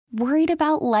Worried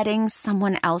about letting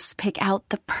someone else pick out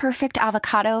the perfect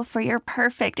avocado for your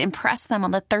perfect impress them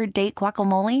on the third date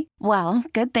guacamole? Well,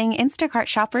 good thing Instacart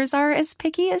shoppers are as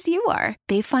picky as you are.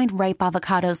 They find ripe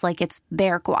avocados like it's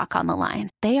their guac on the line.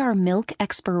 They are milk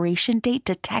expiration date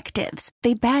detectives.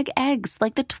 They bag eggs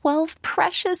like the 12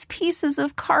 precious pieces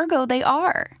of cargo they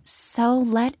are. So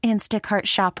let Instacart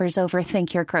shoppers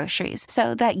overthink your groceries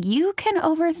so that you can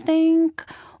overthink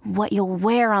what you'll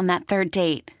wear on that third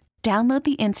date. Download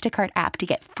the Instacart app to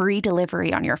get free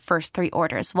delivery on your first 3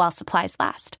 orders while supplies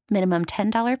last. Minimum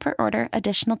 $10 per order.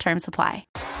 Additional terms apply.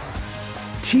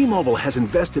 T-Mobile has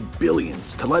invested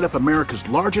billions to light up America's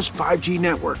largest 5G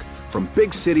network, from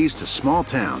big cities to small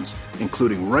towns,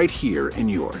 including right here in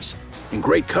yours. And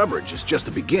great coverage is just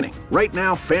the beginning. Right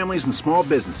now, families and small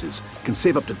businesses can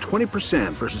save up to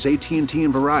 20% versus AT&T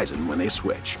and Verizon when they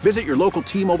switch. Visit your local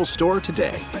T-Mobile store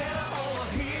today.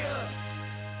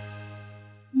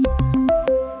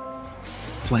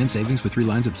 Plan savings with 3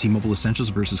 lines of T-Mobile Essentials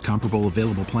versus comparable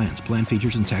available plans. Plan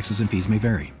features and taxes and fees may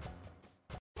vary.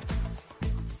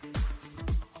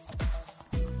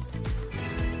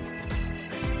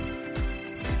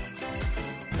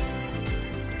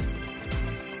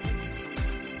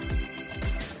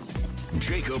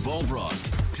 Jacob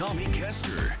Albrocht, Tommy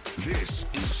Kester. This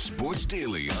is Sports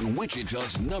Daily on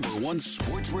Wichita's #1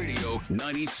 sports radio,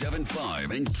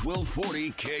 97.5 and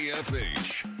 1240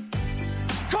 KFH.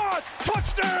 Caught!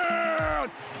 Touchdown!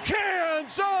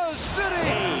 Kansas City!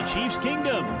 Hey, Chiefs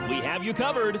Kingdom, we have you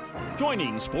covered.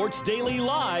 Joining Sports Daily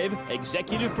Live,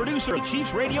 executive producer of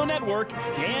Chiefs Radio Network,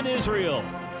 Dan Israel.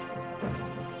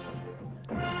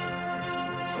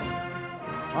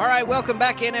 All right, welcome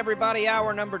back in, everybody.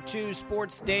 Hour number 2,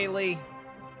 Sports Daily.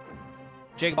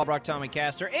 Jacob Albrocht, Tommy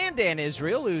Castor, and Dan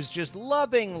Israel, who's just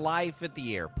loving life at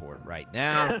the airport right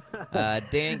now.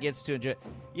 Dan gets to enjoy.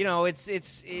 You know, it's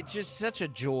just such a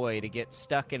joy to get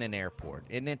stuck in an airport,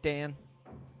 isn't it, Dan?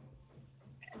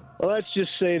 Well, let's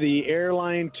just say the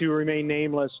airline, to remain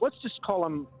nameless, let's just call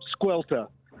them Squelta,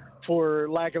 for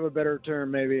lack of a better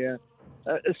term, maybe. A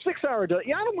 6-hour delay.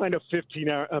 Yeah, I don't mind a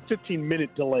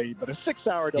 15-minute delay, but a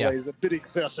 6-hour delay is a bit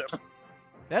excessive.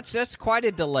 That's quite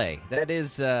a delay. That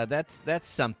is that's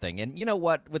something. And you know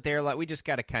what? With the airline, we just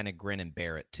got to kind of grin and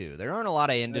bear it too. There aren't a lot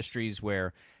of industries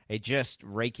where they just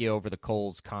rake you over the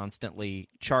coals constantly,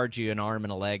 charge you an arm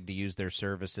and a leg to use their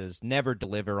services, never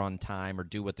deliver on time or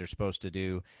do what they're supposed to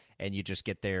do, and you just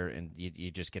get there and you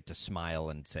just get to smile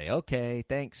and say, "Okay,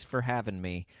 thanks for having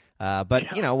me."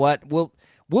 But you know what?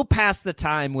 We'll pass the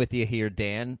time with you here,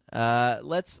 Dan.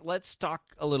 Let's talk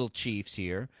a little Chiefs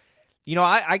here. You know,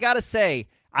 I gotta say,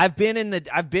 I've been in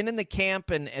the camp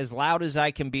and as loud as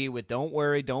I can be with don't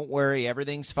worry,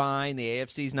 everything's fine. The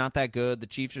AFC's not that good. The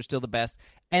Chiefs are still the best.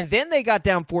 And then they got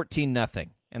down 14-0.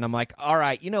 And I'm like, all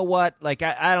right, you know what? Like,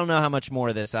 I don't know how much more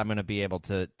of this I'm going to be able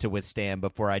to withstand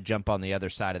before I jump on the other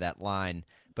side of that line.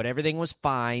 But everything was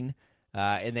fine,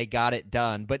 and they got it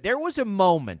done. But there was a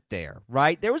moment there,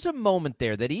 right? There was a moment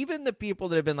there that even the people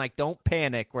that have been like, don't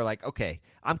panic, were like, okay,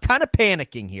 I'm kind of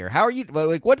panicking here. How are you?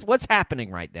 Like, what's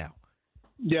happening right now?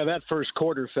 Yeah, that first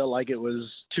quarter felt like it was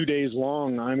 2 days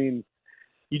long. I mean,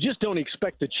 you just don't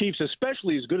expect the Chiefs,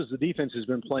 especially as good as the defense has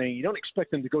been playing, you don't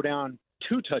expect them to go down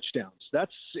 2 touchdowns.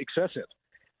 That's excessive.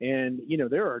 And, you know,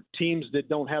 there are teams that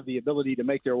don't have the ability to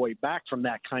make their way back from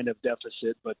that kind of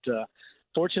deficit. But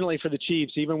fortunately for the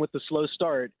Chiefs, even with the slow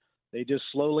start, they just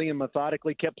slowly and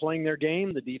methodically kept playing their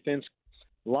game. The defense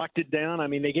locked it down. I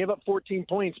mean, they gave up 14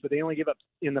 points, but they only gave up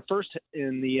in the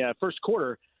first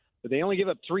quarter. But they only gave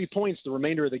up 3 points the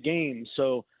remainder of the game.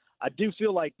 So I do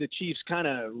feel like the Chiefs kind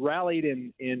of rallied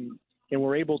and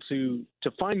were able to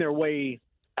find their way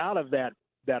out of that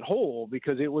hole,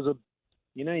 because it was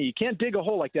you can't dig a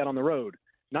hole like that on the road,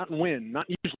 not usually in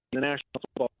the National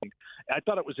Football League. I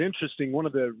thought it was interesting. One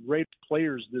of the Raiders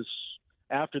players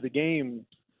after the game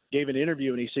gave an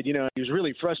interview, and he said, he was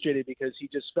really frustrated because he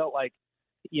just felt like,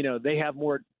 they have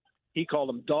more. He called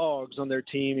them dogs on their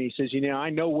team. And he says, I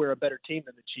know we're a better team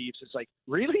than the Chiefs. It's like,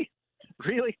 really?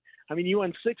 Really? I mean, you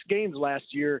won 6 games last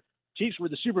year. Chiefs were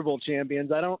the Super Bowl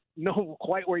champions. I don't know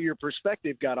quite where your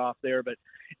perspective got off there, but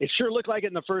it sure looked like it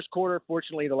in the first quarter.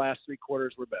 Fortunately, the last 3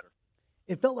 quarters were better.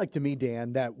 It felt like to me,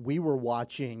 Dan, that we were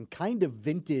watching kind of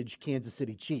vintage Kansas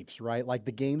City Chiefs, right? Like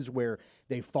the games where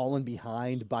they've fallen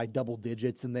behind by double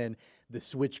digits and then the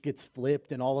switch gets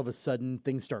flipped and all of a sudden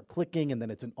things start clicking and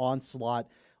then it's an onslaught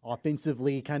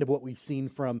offensively, kind of what we've seen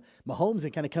from Mahomes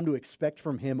and kind of come to expect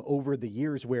from him over the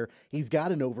years, where he's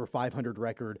got an over 500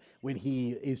 record when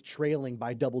he is trailing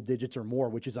by double digits or more,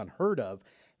 which is unheard of.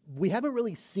 We haven't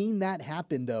really seen that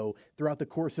happen, though, throughout the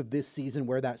course of this season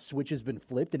where that switch has been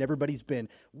flipped and everybody's been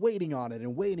waiting on it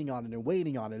and waiting on it and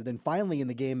waiting on it. And then finally in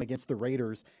the game against the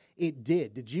Raiders, it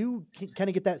did. Did you kind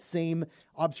of get that same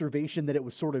observation that it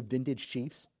was sort of vintage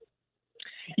Chiefs?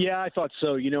 Yeah, I thought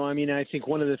so. I think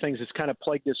one of the things that's kind of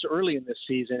plagued us early in this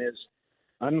season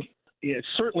is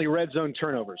certainly red zone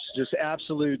turnovers, just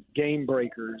absolute game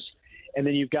breakers. And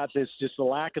then you've got just the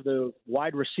lack of the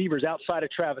wide receivers outside of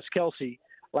Travis Kelce.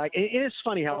 And it's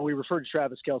funny how we refer to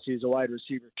Travis Kelce as a wide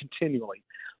receiver continually.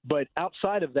 But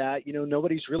outside of that,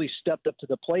 nobody's really stepped up to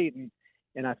the plate.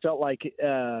 And I felt like,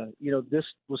 this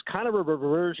was kind of a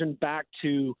reversion back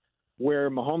to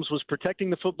where Mahomes was protecting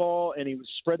the football and he was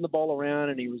spreading the ball around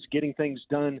and he was getting things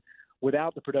done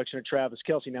without the production of Travis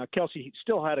Kelce. Now, Kelce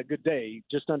still had a good day,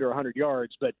 just under 100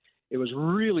 yards, but it was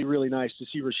really, really nice to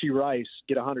see Rashee Rice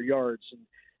get 100 yards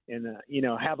and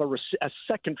have a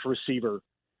second receiver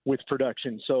with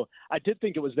production. So I did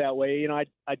think it was that way.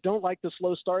 I don't like the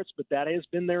slow starts, but that has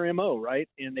been their MO, right?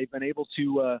 And they've been able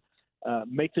to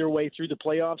make their way through the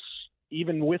playoffs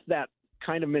even with that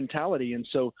kind of mentality. And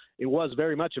so it was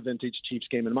very much a vintage Chiefs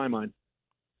game in my mind.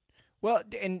 Well,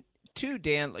 and too,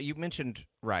 Dan, you mentioned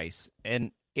Rice,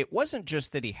 and it wasn't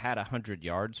just that he had 100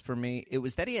 yards for me. It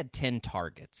was that he had 10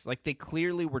 targets. Like, they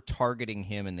clearly were targeting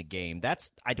him in the game.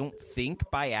 That's, I don't think,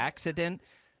 by accident.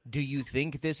 Do you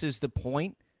think this is the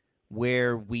point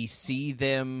where we see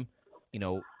them,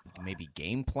 maybe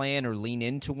game plan or lean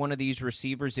into one of these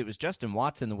receivers? It was Justin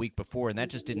Watson the week before, and that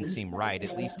just didn't seem right,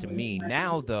 at least to me.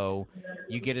 Now, though,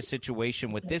 you get a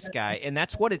situation with this guy, and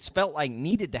that's what it's felt like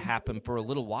needed to happen for a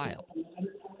little while.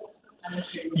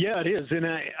 Yeah, it is, and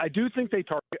I do think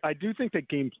they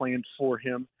game planned for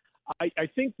him. I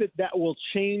think that will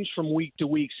change from week to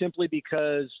week simply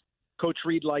because Coach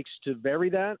Reid likes to vary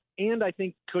that, and I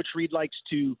think Coach Reid likes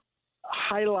to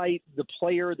highlight the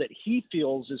player that he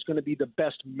feels is going to be the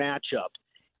best matchup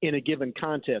in a given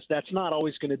contest. That's not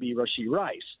always going to be Rashee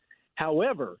Rice.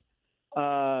 However,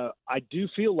 I do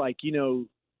feel like,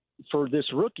 for this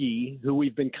rookie who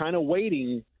we've been kind of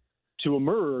waiting to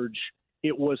emerge,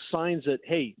 it was signs that,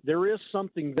 hey, there is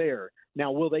something there.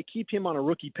 Now, will they keep him on a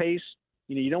rookie pace?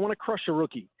 You don't want to crush a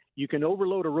rookie. You can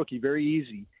overload a rookie very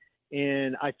easy.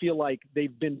 And I feel like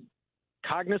they've been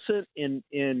cognizant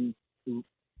and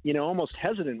almost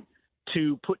hesitant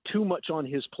to put too much on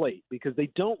his plate because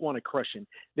they don't want to crush him.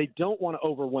 They don't want to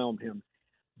overwhelm him.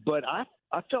 But I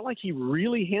felt like he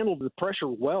really handled the pressure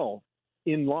well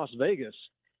in Las Vegas.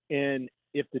 And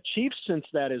if the Chiefs sense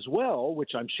that as well,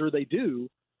 which I'm sure they do,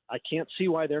 I can't see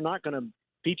why they're not going to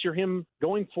feature him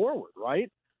going forward,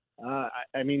 right?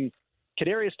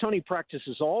 Kadarius Toney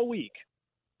practices all week,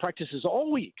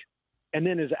 and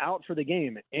then is out for the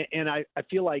game. And I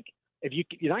feel like if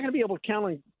you're not going to be able to count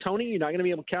on Toney, you're not going to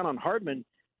be able to count on Hardman.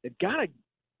 They've got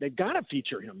to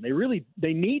feature him.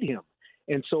 They need him.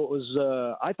 And so it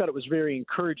was. I thought it was very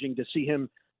encouraging to see him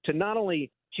to not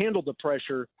only handle the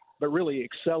pressure but really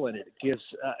excel in it. Because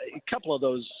a couple of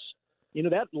those,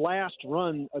 that last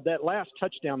run, that last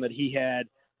touchdown that he had,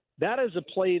 that is a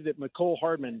play that Mecole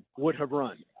Hardman would have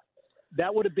run.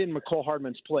 That would have been Mecole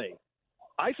Hardman's play.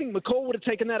 I think Mecole would have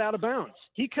taken that out of bounds.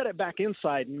 He cut it back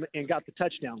inside and got the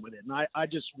touchdown with it. And I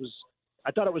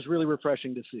thought it was really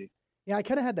refreshing to see. Yeah, I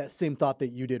kind of had that same thought that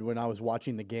you did when I was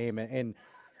watching the game. And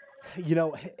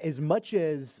as much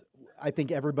as I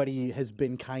think everybody has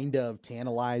been kind of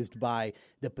tantalized by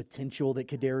the potential that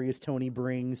Kadarius Toney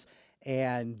brings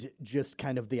and just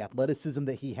kind of the athleticism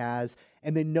that he has,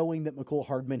 and then knowing that Mecole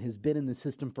Hardman has been in the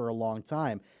system for a long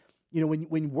time,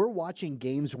 when we're watching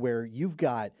games where you've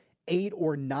got 8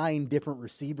 or 9 different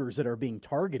receivers that are being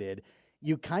targeted,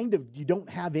 you don't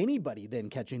have anybody then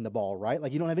catching the ball, right?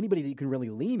 Like, you don't have anybody that you can really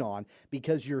lean on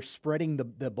because you're spreading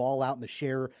the ball out and the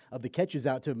share of the catches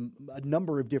out to a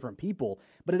number of different people.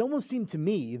 But it almost seemed to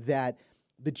me that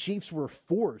the Chiefs were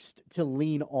forced to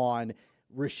lean on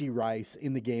Rashee Rice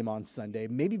in the game on Sunday,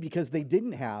 maybe because they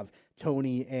didn't have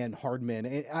Toney and Hardman.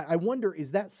 And I wonder,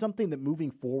 is that something that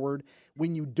moving forward,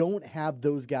 when you don't have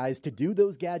those guys to do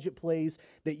those gadget plays,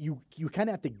 that you kind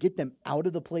of have to get them out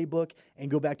of the playbook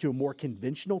and go back to a more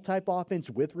conventional type offense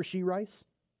with Rashee Rice?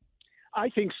 I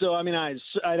think so. I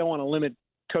don't want to limit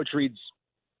Coach Reid's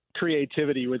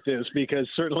creativity with this because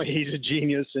certainly he's a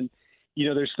genius and,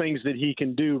 there's things that he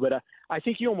can do. But I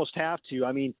think you almost have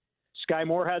to. Sky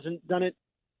Moore hasn't done it.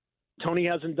 Toney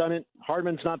hasn't done it.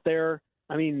 Hardman's not there.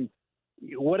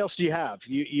 What else do you have?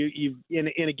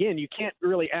 And again, you can't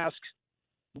really ask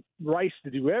Rice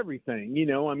to do everything.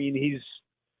 He's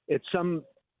at some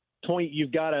point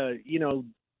you've got to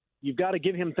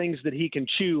give him things that he can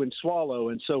chew and swallow.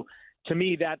 And so to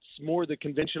me, that's more the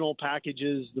conventional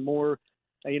packages, the more,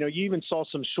 you even saw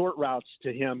some short routes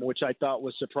to him, which I thought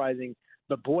was surprising.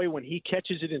 But, boy, when he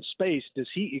catches it in space, does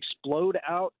he explode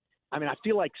out? I mean, I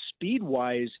feel like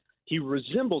speed-wise, he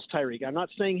resembles Tyreek. I'm not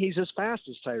saying he's as fast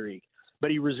as Tyreek, but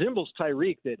he resembles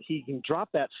Tyreek, that he can drop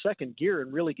that second gear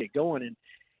and really get going.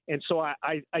 And so I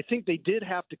think they did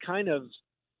have to kind of,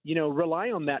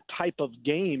 rely on that type of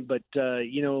game. But,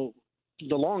 the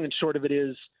long and short of it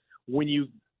is, when you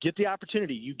get the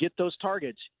opportunity, you get those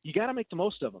targets, you got to make the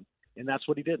most of them. And that's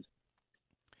what he did.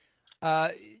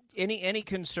 Any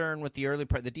concern with the early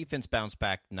part? The defense bounced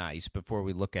back nice before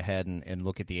we look ahead and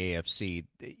look at the AFC.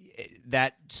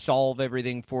 That solve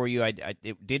everything for you?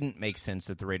 It didn't make sense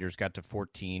that the Raiders got to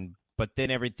 14, but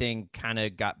then everything kind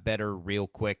of got better real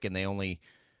quick, and they only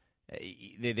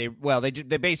they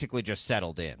basically just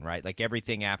settled in, right? Like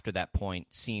everything after that point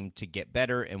seemed to get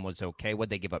better and was okay. Would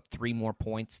they give up 3 more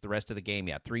points the rest of the game?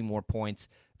 Yeah, 3 more points.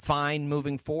 Fine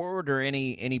moving forward, or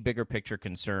any bigger picture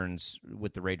concerns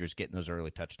with the Raiders getting those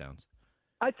early touchdowns?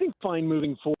 I think fine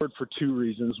moving forward for 2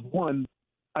 reasons. One,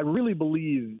 I really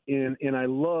believe in, and I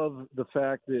love the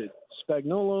fact that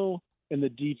Spagnuolo and the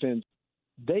defense,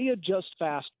 they adjust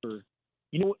faster.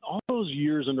 All those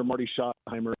years under Marty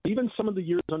Schottenheimer, even some of the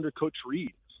years under Coach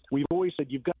Reed, we've always said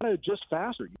you've got to adjust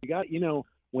faster. You got,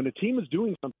 when a team is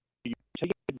doing something, you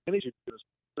take advantage of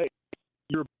this.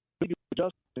 Your ability to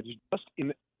adjust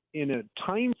in a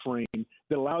time frame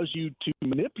that allows you to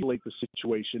manipulate the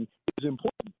situation is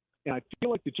important. And I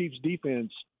feel like the Chiefs'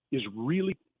 defense is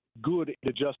really good at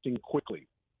adjusting quickly.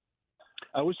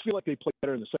 I always feel like they play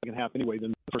better in the second half anyway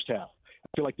than the first half. I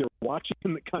feel like they're watching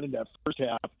kind of that first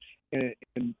half, and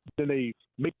then they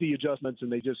make the adjustments,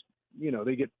 and they just,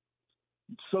 they get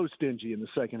so stingy in the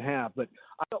second half. But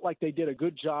I felt like they did a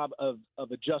good job of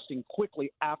adjusting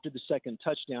quickly after the second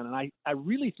touchdown, and I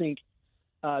really think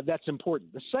that's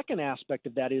important. The second aspect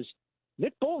of that is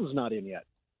Nick Bolton's not in yet.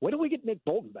 When do we get Nick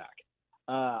Bolton back?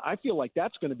 I feel like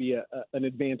that's going to be an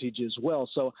advantage as well.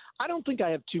 So I don't think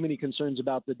I have too many concerns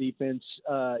about the defense,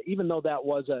 even though that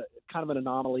was a kind of an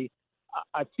anomaly.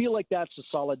 I feel like that's a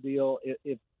solid deal.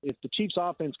 If the Chiefs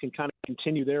offense can kind of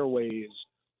continue their ways,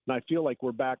 and I feel like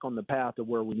we're back on the path of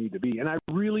where we need to be. And I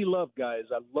really love, guys,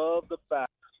 I love the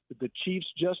fact that the Chiefs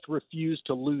just refused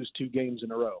to lose 2 games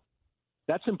in a row.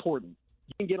 That's important.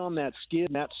 You can get on that skid,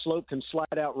 and that slope can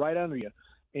slide out right under you.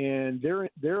 And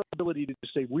their ability to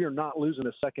say we are not losing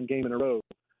a second game in a row,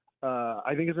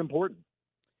 I think is important.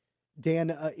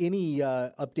 Dan, any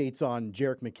updates on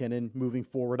Jerick McKinnon moving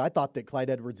forward? I thought that Clyde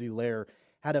Edwards-Helaire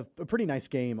had a pretty nice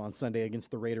game on Sunday against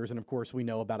the Raiders, and of course we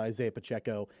know about Isaiah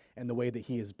Pacheco and the way that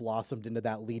he has blossomed into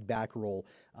that lead back role.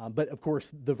 But of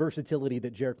course, the versatility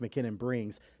that Jerick McKinnon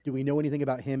brings. Do we know anything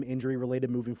about him injury-related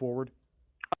moving forward?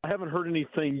 I haven't heard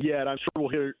anything yet. I'm sure we'll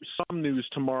hear some news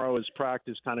tomorrow as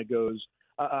practice kind of goes.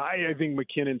 I think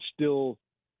McKinnon's still,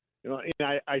 and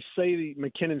I say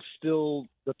McKinnon's still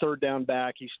the third down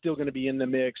back. He's still going to be in the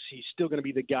mix. He's still going to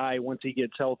be the guy once he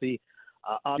gets healthy.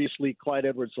 Obviously, Clyde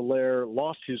Edwards-Helaire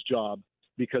lost his job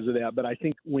because of that. But I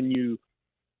think when you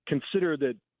consider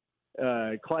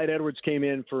that Clyde Edwards came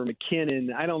in for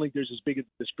McKinnon, I don't think there's as big a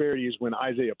disparity as when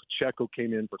Isaiah Pacheco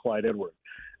came in for Clyde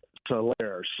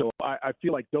Edwards-Helaire. So I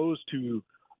feel like those two,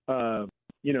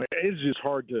 it's just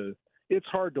hard to – it's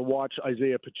hard to watch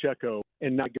Isaiah Pacheco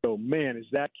and not go, man, is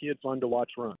that kid fun to watch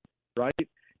run, right?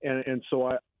 And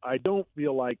so I don't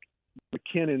feel like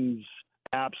McKinnon's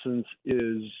absence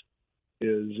is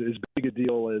as big a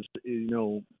deal as,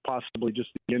 possibly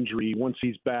just the injury. Once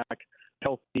he's back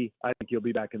healthy, I think he'll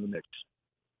be back in the mix.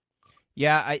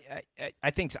 Yeah,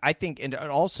 I think, and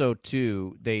also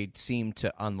too, they seem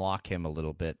to unlock him a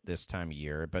little bit this time of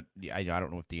year. But I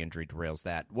don't know if the injury derails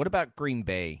that. What about Green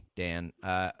Bay, Dan?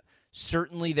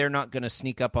 Certainly, they're not going to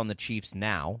sneak up on the Chiefs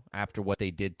now after what they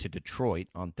did to Detroit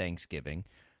on Thanksgiving.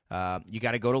 You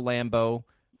got to go to Lambeau.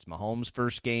 It's Mahomes'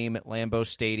 first game at Lambeau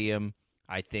Stadium.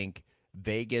 I think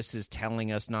Vegas is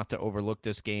telling us not to overlook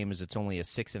this game as it's only a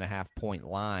 6.5-point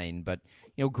line. But,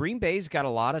 Green Bay's got a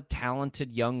lot of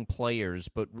talented young players.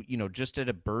 But, just at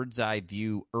a bird's eye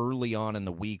view early on in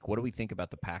the week, what do we think about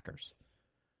the Packers?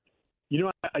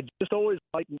 I just always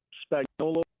like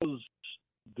Spagnuolo's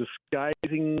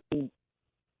disguising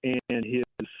and his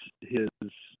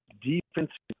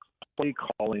defensive play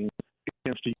calling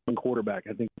against a young quarterback.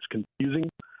 I think it's confusing.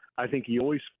 I think he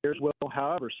always fares well.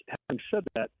 However, having said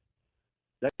that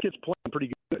kid's playing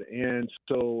pretty good. And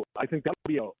so I think that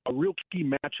would be a real key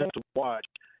matchup to watch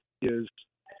is,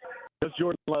 does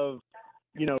Jordan Love,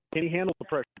 can he handle the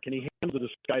pressure? Can he handle the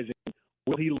disguising?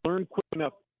 Will he learn quick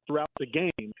enough throughout the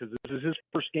game? Because this is his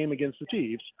first game against the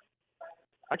Chiefs.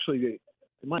 Actually,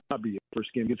 It might not be the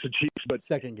first game against the Chiefs, but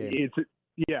second game.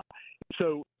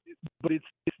 So, but it's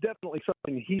definitely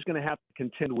something he's going to have to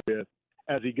contend with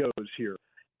as he goes here.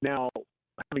 Now,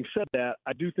 having said that,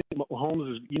 I do think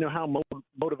Mahomes is, how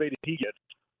motivated he gets.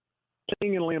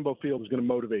 Playing in Lambeau Field is going to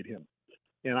motivate him,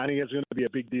 and I think it's going to be a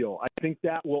big deal. I think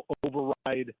that will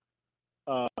override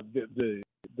the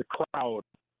crowd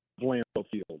of Lambeau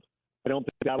Field. I don't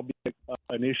think that'll be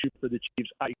an issue for the Chiefs.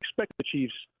 I expect the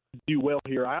Chiefs to do well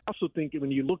here. I also think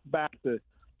when you look back to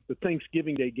the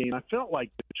Thanksgiving Day game, I felt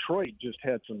like Detroit just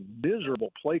had some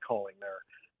miserable play calling there.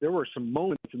 There were some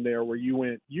moments in there where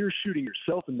you're shooting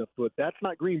yourself in the foot. That's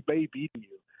not Green Bay beating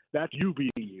you. That's you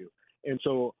beating you. And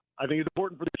so I think it's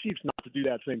important for the Chiefs not to do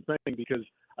that same thing, because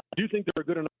I do think they're a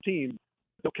good enough team.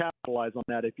 They'll capitalize on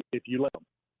that if you let them.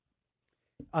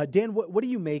 Dan, what do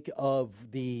you make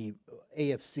of the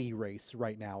AFC race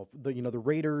right now? The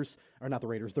Raiders, or not the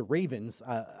Raiders, the Ravens.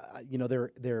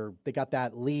 They got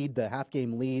that lead, the half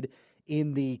game lead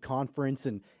in the conference,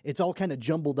 and it's all kind of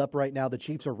jumbled up right now. The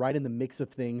Chiefs are right in the mix of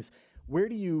things. Where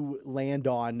do you land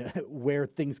on where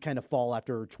things kind of fall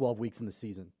after 12 weeks in the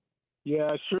season? Yeah,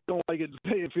 I sure don't like it.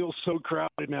 It feels so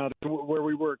crowded now to where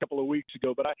we were a couple of weeks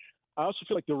ago. But I also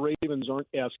feel like the Ravens aren't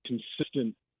as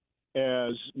consistent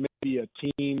as maybe a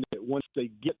team that once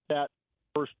they get that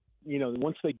first,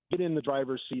 once they get in the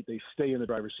driver's seat, they stay in the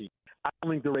driver's seat. I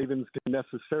don't think the Ravens can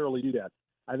necessarily do that.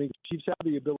 I think the Chiefs have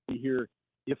the ability here,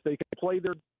 if they can play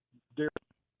their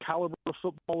caliber of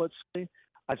football, let's say,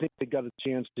 I think they got a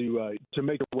chance to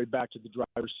make their way back to the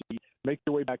driver's seat, make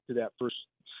their way back to that first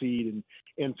seed.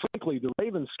 And frankly, the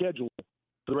Ravens' schedule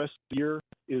for the rest of the year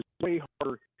is way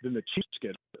harder than the Chiefs'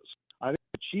 schedule is. I think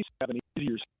the Chiefs have an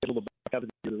easier schedule to back out of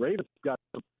the year. The Ravens have got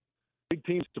some big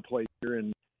teams to play here,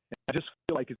 and I just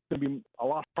feel like it's going to be a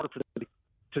lot harder for them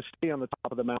to stay on the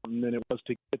top of the mountain than it was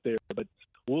to get there. But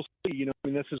we'll see.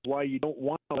 This is why you don't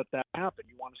want to let that happen.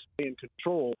 You want to stay in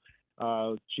control.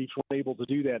 Chiefs weren't able to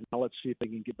do that. Now let's see if they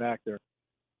can get back there.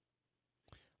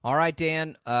 All right,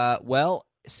 Dan.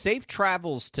 Safe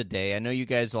travels today. I know you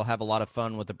guys will have a lot of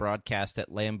fun with the broadcast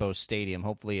at Lambeau Stadium.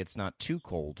 Hopefully it's not too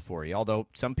cold for you, although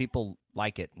some people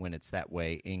like it when it's that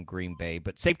way in Green Bay.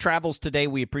 But safe travels today.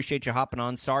 We appreciate you hopping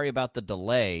on. Sorry about the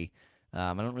delay.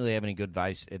 I don't really have any good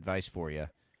advice for you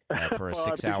for a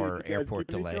 6-hour airport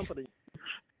delay.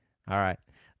 All right.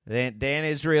 Dan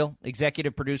Israel,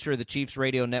 executive producer of the Chiefs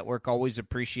Radio Network. Always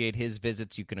appreciate his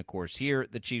visits. You can, of course, hear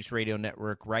the Chiefs Radio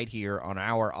Network right here on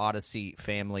our Odyssey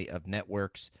family of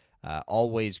networks.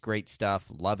 Always great stuff.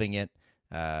 Loving it.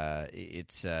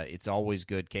 It's always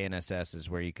good. KNSS is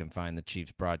where you can find the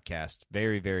Chiefs broadcast.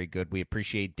 Very, very good. We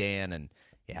appreciate Dan. And,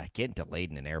 getting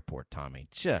delayed in an airport, Tommy,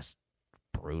 just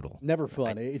brutal. Never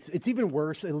fun. It's even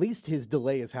worse. At least his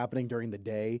delay is happening during the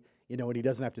day. And he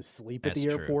doesn't have to sleep at the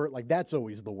airport. True. Like, that's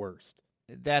always the worst.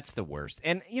 That's the worst.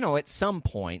 And, at some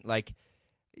point, like,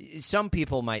 some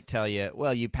people might tell you,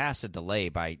 well, you pass a delay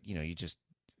by, you just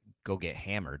go get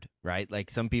hammered, right?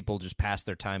 Like, some people just pass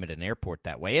their time at an airport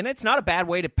that way. And it's not a bad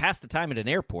way to pass the time at an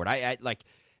airport. I like,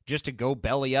 just to go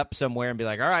belly up somewhere and be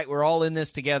like, all right, we're all in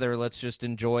this together. Let's just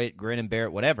enjoy it, grin and bear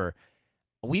it, whatever.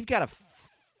 We've got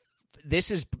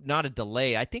this is not a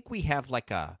delay. I think we have like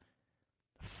a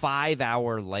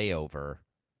 5-hour layover.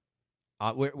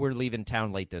 We're leaving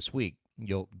town late this week.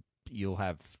 You'll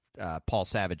have Paul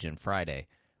Savage in Friday,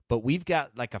 but we've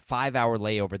got like a 5-hour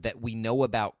layover that we know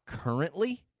about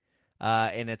currently,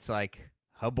 and it's like,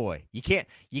 oh boy, you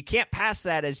can't pass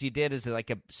that as you did as like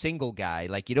a single guy.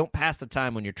 Like, you don't pass the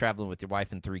time when you're traveling with your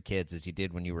wife and 3 kids as you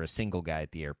did when you were a single guy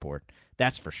at the airport.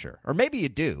 That's for sure. Or maybe you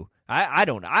do. I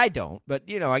don't, but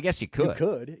I guess you could. You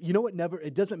could. You know what?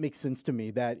 It doesn't make sense to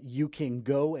me that you can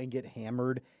go and get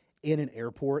hammered in an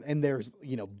airport and there's,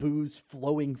 booze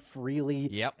flowing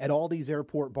freely at all these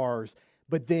airport bars.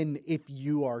 But then if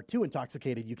you are too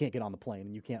intoxicated, you can't get on the plane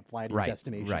and you can't fly to your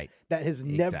destination. Right. That has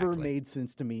never made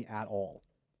sense to me at all.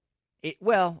 You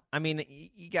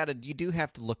do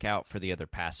have to look out for the other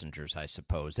passengers, I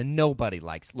suppose. And nobody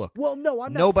likes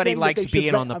nobody likes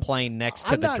being on the plane next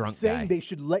to the drunk guy. I'm not saying they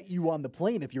should let you on the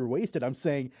plane if you're wasted. I'm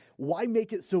saying, why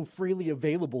make it so freely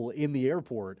available in the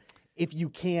airport if you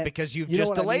can't? Because you've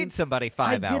just delayed somebody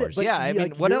 5 hours.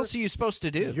 What else are you supposed to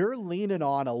do? You're leaning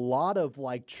on a lot of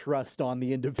trust on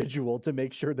the individual to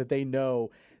make sure that they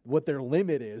know what their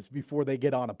limit is before they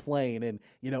get on a plane and,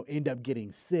 end up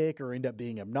getting sick or end up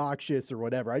being obnoxious or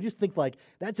whatever. I just think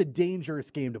that's a dangerous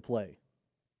game to play.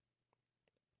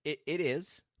 It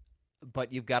is,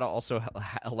 but you've got to also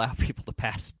allow people to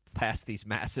pass these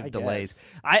massive delays.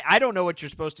 I don't know what you're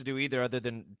supposed to do either other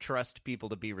than trust people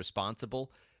to be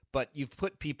responsible. but you've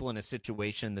put people in a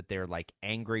situation that they're like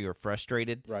angry or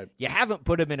frustrated. Right. You haven't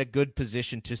put them in a good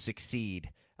position to succeed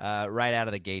right out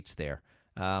of the gates there.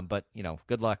 But,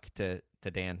 good luck to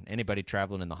Dan. Anybody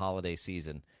traveling in the holiday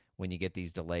season when you get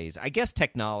these delays. I guess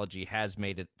technology has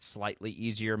made it slightly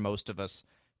easier. Most of us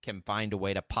can find a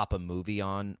way to pop a movie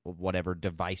on whatever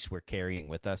device we're carrying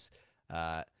with us.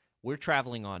 We're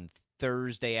traveling on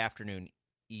Thursday afternoon,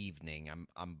 evening.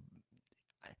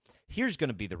 Here's going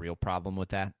to be the real problem with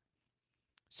that.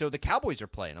 So the Cowboys are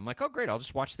playing. I'm like, oh, great, I'll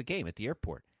just watch the game at the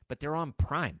airport. But they're on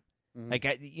Prime. Mm-hmm. Like,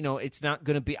 it's not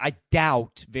going to be – I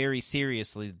doubt very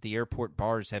seriously that the airport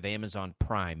bars have Amazon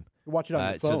Prime. Watch it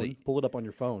on your phone. Pull it up on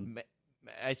your phone.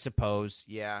 I suppose,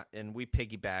 yeah. And we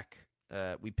piggyback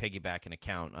an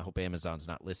account. I hope Amazon's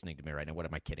not listening to me right now. What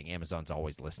am I kidding? Amazon's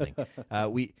always listening.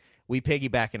 We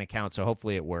piggyback an account, so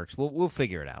hopefully it works. We'll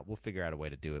figure it out. We'll figure out a way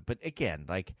to do it. But again,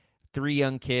 like 3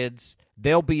 young kids,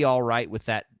 they'll be all right with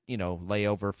that,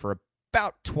 layover for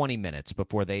about 20 minutes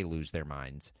before they lose their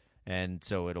minds. And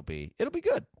so it'll be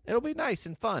good. It'll be nice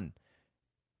and fun.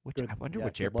 I wonder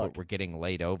which airport we're getting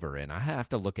laid over in. I have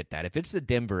to look at that. If it's the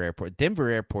Denver airport, Denver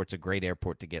airport's a great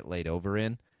airport to get laid over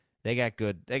in. They got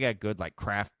good like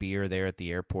craft beer there at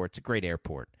the airport. It's a great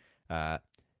airport. Have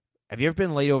you ever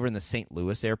been laid over in the St.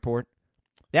 Louis airport?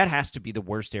 That has to be the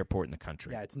worst airport in the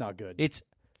country. Yeah, it's not good. It's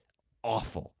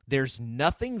awful. There's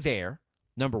nothing there,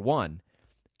 number one,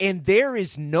 and there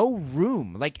is no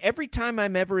room. Like every time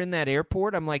I'm ever in that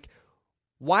airport, I'm like,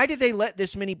 why do they let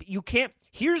this many? You can't.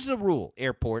 Here's the rule,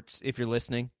 airports, if you're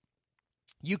listening.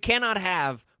 You cannot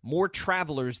have more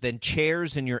travelers than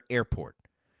chairs in your airport.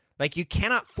 Like, you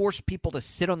cannot force people to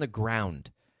sit on the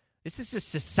ground. This is a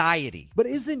society. But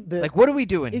isn't what are we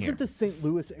doing here? Isn't the St.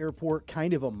 Louis airport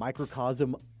kind of a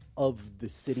microcosm of the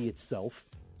city itself?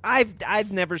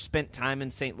 I've never spent time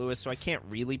in St. Louis, so I can't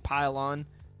really pile on.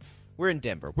 We're in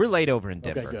Denver. We're laid over in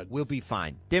Denver. Okay, good. We'll be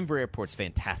fine. Denver airport's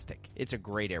fantastic. It's a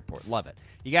great airport. Love it.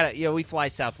 You got to, we fly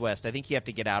Southwest. I think you have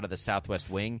to get out of the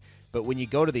Southwest wing. But when you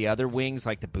go to the other wings,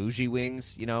 like the bougie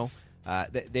wings,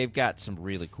 they've got some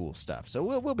really cool stuff. So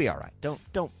we'll be all right.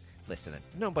 Don't listen.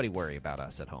 Nobody worry about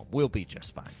us at home. We'll be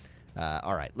just fine.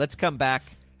 All right, let's come back.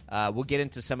 We'll get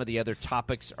into some of the other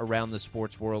topics around the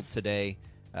sports world today.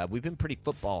 We've been pretty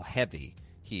football heavy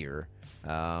here,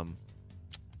 but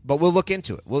we'll look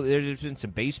into it. There's been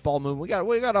some baseball movement.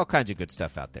 We got all kinds of good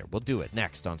stuff out there. We'll do it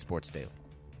next on Sports Daily.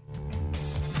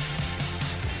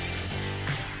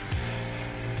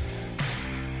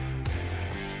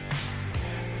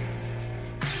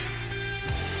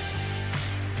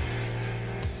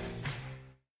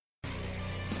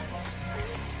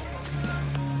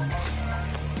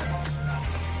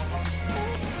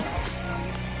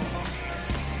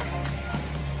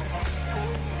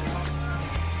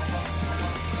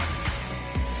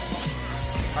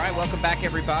 Welcome back,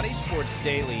 everybody. Sports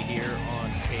Daily here on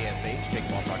KFH. Jake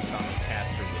Walbrock, Tommy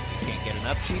Castor with You Can't Get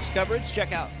Enough Chiefs coverage.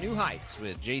 Check out New Heights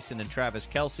with Jason and Travis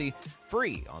Kelce,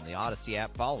 free on the Odyssey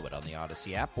app. Follow it on the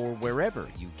Odyssey app or wherever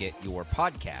you get your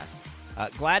podcast.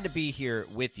 Glad to be here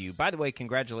with you. By the way,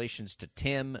 congratulations to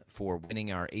Tim for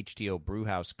winning our HTO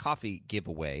Brewhouse coffee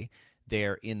giveaway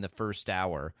there in the first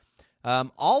hour.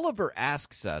 Oliver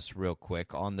asks us real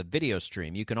quick on the video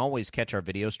stream. You can always catch our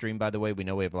video stream, by the way. We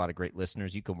know we have a lot of great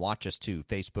listeners. You can watch us too,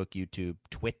 Facebook, YouTube,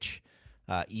 Twitch.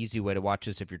 Easy way to watch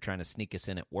us if you're trying to sneak us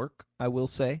in at work, I will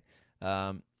say.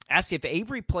 Ask if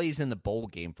Avery plays in the bowl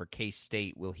game for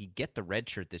K-State. Will he get the red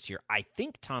shirt this year? I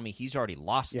think, Tommy, he's already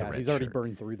lost the red shirt. Yeah, he's already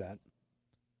burned through that.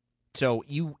 So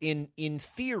you, in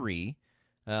theory,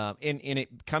 and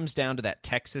it comes down to that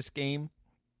Texas game,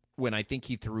 when I think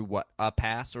he threw, a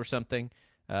pass or something,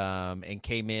 and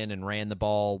came in and ran the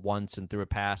ball once and threw a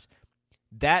pass.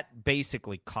 That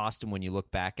basically cost him when you look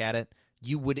back at it.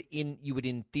 You would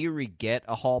in theory get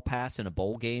a hall pass in a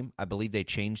bowl game. I believe they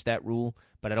changed that rule,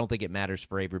 but I don't think it matters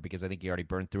for Avery because I think he already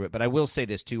burned through it. But I will say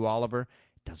this too, Oliver,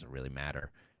 it doesn't really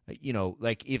matter.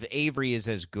 Like if Avery is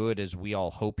as good as we all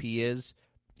hope he is,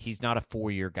 he's not a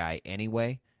 4-year guy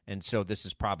anyway. And so this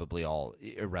is probably all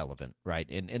irrelevant, right?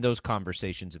 And those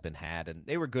conversations have been had, and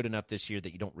they were good enough this year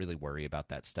that you don't really worry about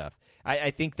that stuff. I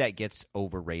think that gets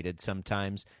overrated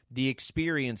sometimes. The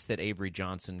experience that Avery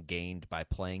Johnson gained by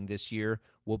playing this year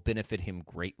will benefit him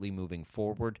greatly moving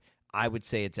forward. I would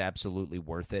say it's absolutely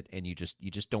worth it, and you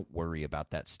just don't worry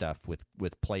about that stuff with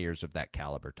players of that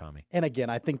caliber, Tommy. And again,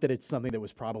 I think that it's something that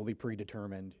was probably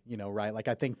predetermined, right? Like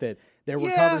I think that there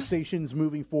were conversations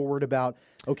moving forward about,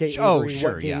 okay, Avery,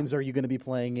 what games are you going to be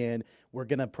playing in? we're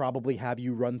going to probably have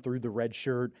you run through the red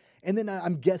shirt. And then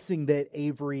I'm guessing that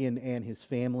Avery and his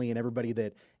family and everybody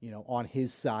that, on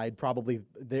his side, probably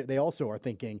they also are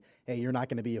thinking, hey, you're not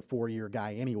going to be a 4-year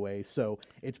guy anyway, so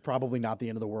it's probably not the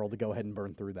end of the world to go ahead and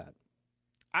burn through that.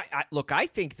 Look, I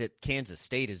think that Kansas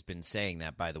State has been saying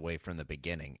that, by the way, from the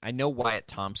beginning. I know Wyatt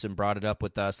Thompson brought it up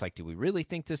with us. Like, do we really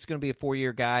think this is going to be a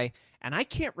 4-year guy? And I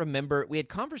can't remember. We had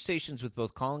conversations with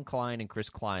both Colin Klein and Chris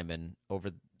Kleiman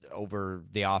over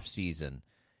the offseason.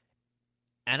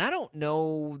 And I don't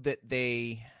know that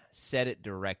they said it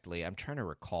directly. I'm trying to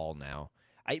recall now.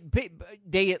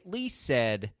 They at least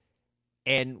said,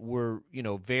 and were,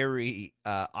 very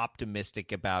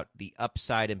optimistic about the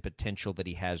upside and potential that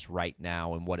he has right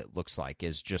now, and what it looks like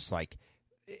is just like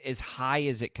as high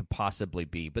as it could possibly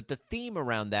be. But the theme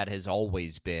around that has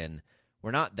always been,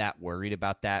 we're not that worried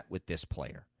about that with this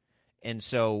player. And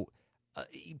so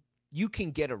you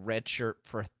can get a red shirt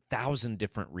for 1,000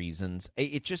 different reasons.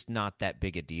 It's just not that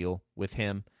big a deal with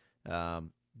him.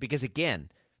 Because again,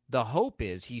 the hope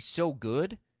is he's so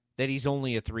good that he's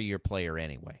only a 3-year player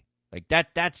anyway. Like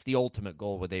that's the ultimate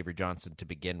goal with Avery Johnson to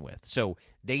begin with. So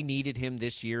they needed him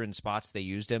this year in spots they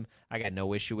used him. I got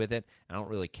no issue with it. I don't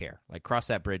really care. Like, cross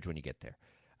that bridge when you get there.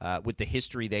 With the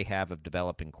history they have of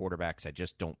developing quarterbacks, I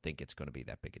just don't think it's going to be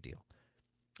that big a deal.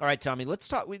 All right, Tommy, let's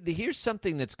talk. Here's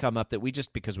something that's come up that we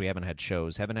just, because we haven't had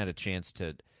shows, haven't had a chance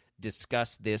to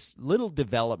discuss this little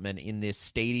development in this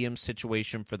stadium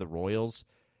situation for the Royals.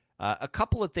 A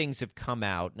couple of things have come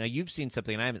out. Now, you've seen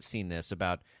something, and I haven't seen this,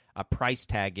 about a price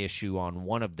tag issue on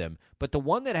one of them. But the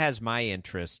one that has my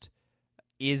interest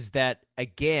is that,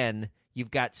 again, you've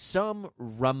got some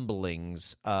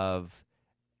rumblings of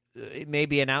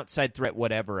maybe an outside threat,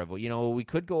 whatever. We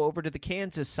could go over to the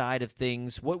Kansas side of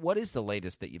things. What is the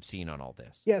latest that you've seen on all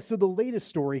this? Yeah, so the latest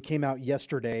story came out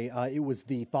yesterday. It was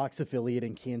the Fox affiliate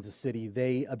in Kansas City.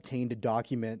 They obtained a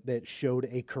document that showed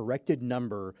a corrected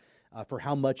number for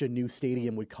how much a new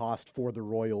stadium would cost for the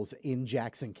Royals in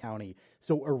Jackson County.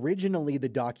 So originally, the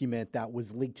document that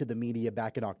was leaked to the media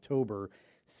back in October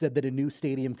said that a new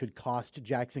stadium could cost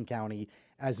Jackson County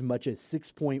as much as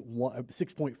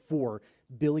 $6.4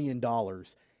 billion.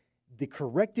 The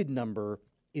corrected number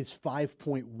is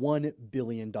 $5.1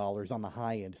 billion on the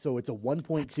high end. So it's a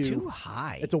That's too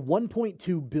high. It's a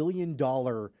 $1.2 billion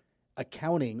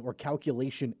accounting or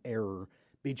calculation error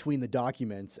between the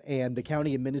documents. And the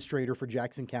county administrator for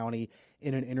Jackson County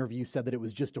in an interview said that it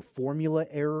was just a formula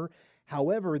error.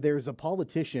 However, there's a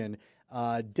politician,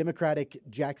 Democratic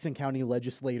Jackson County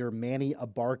legislator Manny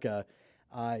Abarca.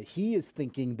 He is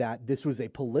thinking that this was a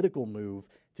political move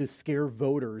to scare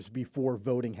voters before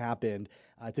voting happened,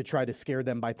 to try to scare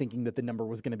them by thinking that the number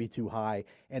was going to be too high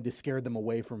and to scare them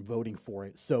away from voting for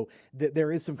it. So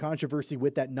there is some controversy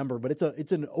with that number, but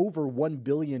it's an over $1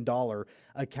 billion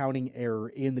accounting error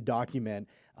in the document,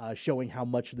 showing how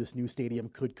much this new stadium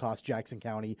could cost Jackson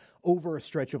County over a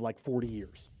stretch of like 40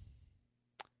 years.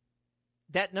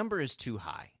 That number is too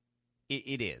high.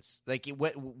 It is. Like,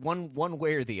 one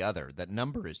way or the other, that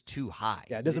number is too high.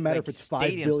 Yeah, it doesn't matter if it's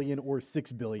 $5 billion or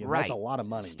 $6 billion. Right. That's a lot of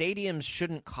money. Stadiums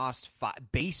shouldn't cost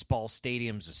baseball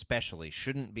stadiums especially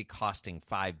shouldn't be costing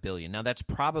 $5 billion. Now, that's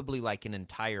probably like an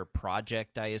entire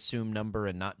project, I assume, number,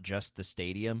 and not just the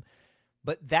stadium.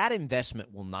 But that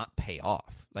investment will not pay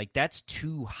off. Like, that's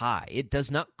too high. It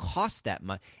does not cost that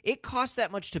much. It costs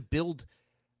that much to build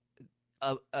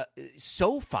a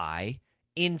SoFi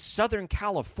in Southern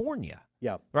California.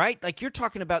 Yeah. Right? Like, you're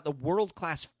talking about the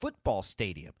world-class football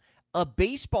stadium, a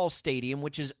baseball stadium,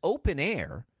 which is open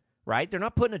air, right? They're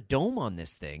not putting a dome on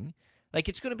this thing. Like,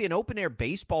 it's going to be an open-air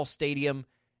baseball stadium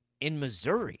in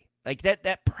Missouri. Like,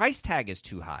 that price tag is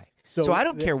too high. So I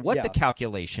don't care what the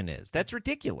calculation is. That's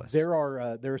ridiculous. There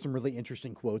are some really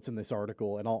interesting quotes in this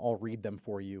article, and I'll read them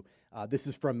for you. This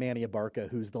is from Manny Abarca,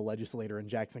 who's the legislator in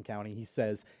Jackson County. He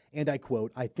says, and I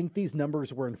quote, "I think these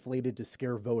numbers were inflated to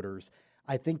scare voters.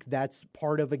 I think that's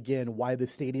part of, again, why the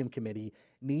stadium committee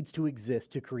needs to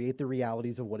exist, to create the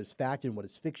realities of what is fact and what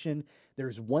is fiction.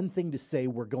 There's one thing to say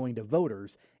we're going to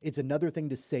voters. It's another thing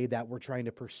to say that we're trying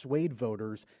to persuade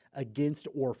voters against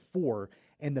or for,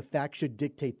 and the facts should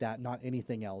dictate that, not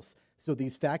anything else. So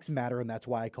these facts matter, and that's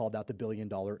why I called out the $1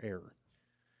 billion error."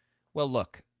 Well,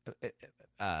 look,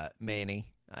 Manny,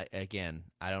 I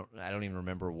don't even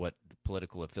remember what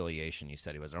political affiliation you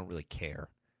said he was. I don't really care.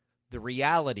 The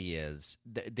reality is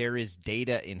there is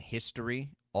data in history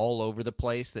all over the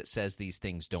place that says these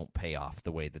things don't pay off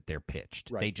the way that they're pitched.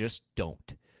 Right. They just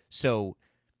don't. So,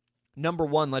 number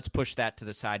one, let's push that to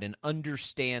the side and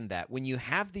understand that when you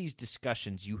have these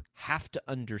discussions, you have to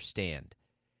understand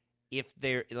if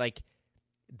they're like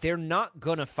they're not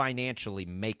going to financially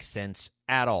make sense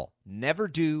at all. Never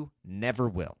do, never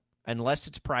will, unless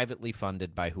it's privately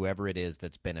funded by whoever it is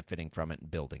that's benefiting from it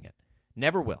and building it.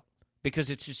 Never will, because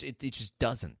it just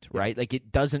doesn't, right? Like,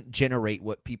 it doesn't generate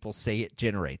what people say it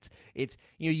generates. It's,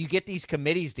 you get these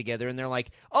committees together and they're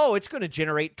like, oh, it's going to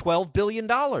generate $12 billion.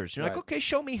 You're like, okay,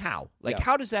 show me how. Like,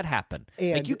 how does that happen?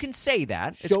 And like, you can say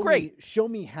that. It's great. Show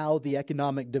me how the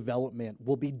economic development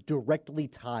will be directly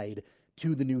tied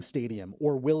to the new stadium,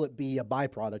 or will it be a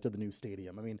byproduct of the new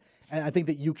stadium? I mean, and I think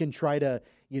that you can try to,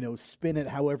 spin it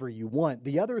however you want.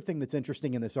 The other thing that's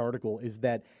interesting in this article is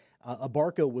that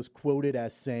Abarca was quoted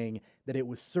as saying that it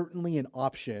was certainly an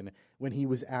option when he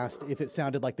was asked if it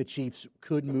sounded like the Chiefs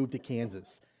could move to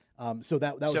Kansas. So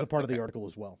that was a part of the article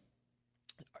as well.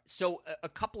 So a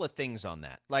couple of things on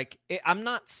that. Like, I'm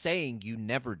not saying you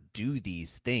never do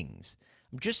these things.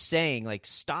 I'm just saying, like,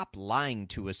 stop lying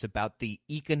to us about the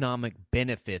economic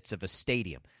benefits of a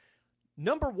stadium.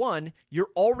 Number one,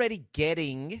 you're already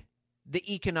getting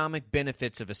the economic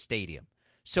benefits of a stadium.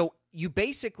 So you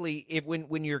basically,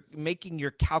 when you're making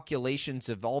your calculations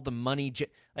of all the money,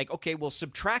 like, okay, well,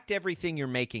 subtract everything you're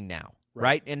making now,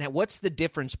 right? And what's the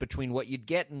difference between what you'd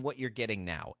get and what you're getting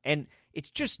now? And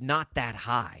it's just not that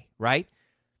high, right?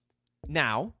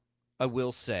 Now, I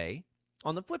will say,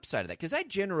 on the flip side of that, because I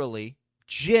generally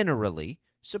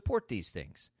support these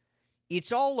things.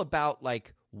 It's all about,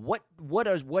 like, what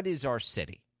is our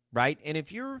city, right? And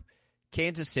if you're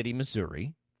Kansas City,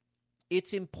 Missouri,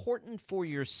 it's important for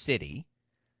your city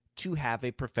to have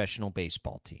a professional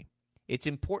baseball team. It's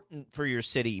important for your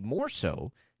city more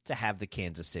so to have the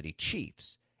Kansas City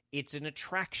Chiefs. It's an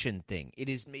attraction thing.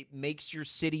 It makes your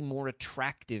city more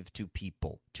attractive to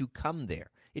people to come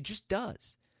there. It just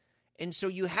does. And so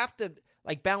you have to,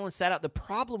 like, balance that out. The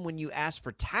problem when you ask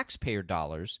for taxpayer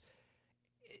dollars,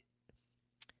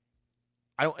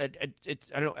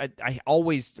 I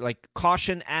always, like,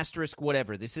 caution, asterisk,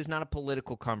 whatever. This is not a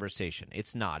political conversation.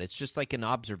 It's not. It's just like an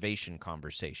observation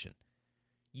conversation.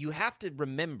 You have to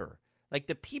remember, like,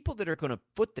 the people that are going to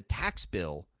foot the tax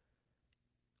bill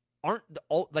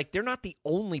they're not the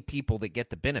only people that get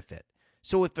the benefit.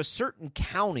 So if a certain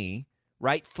county,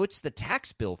 right, foots the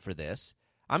tax bill for this,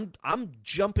 I'm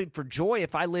jumping for joy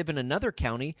if I live in another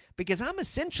county, because I'm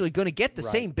essentially going to get the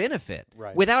same benefit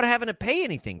without having to pay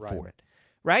anything for it,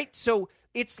 right? So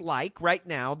it's like right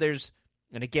now there's,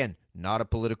 and again, not a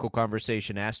political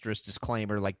conversation, asterisk,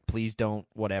 disclaimer, like, please don't,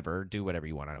 whatever, do whatever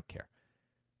you want, I don't care.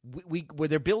 Where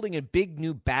they're building a big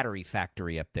new battery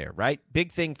factory up there, right?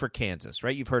 Big thing for Kansas,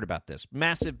 right? You've heard about this.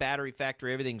 Massive battery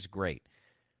factory, everything's great.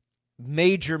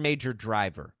 Major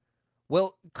driver.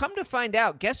 Well, come to find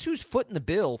out, guess who's footing the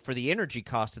bill for the energy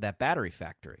cost of that battery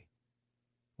factory?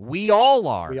 We all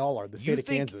are. We all are, the state of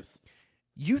Kansas.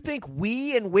 You think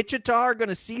we in Wichita are going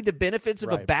to see the benefits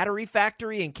of a battery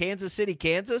factory in Kansas City,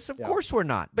 Kansas? Of course we're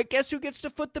not. But guess who gets to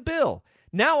foot the bill?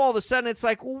 Now all of a sudden it's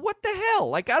like, well, what the hell?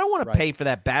 Like, I don't want to pay for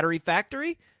that battery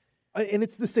factory. And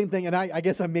it's the same thing, and I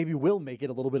guess I maybe will make it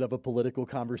a little bit of a political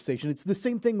conversation. It's the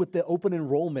same thing with the open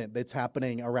enrollment that's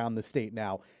happening around the state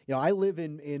now. I live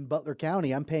in Butler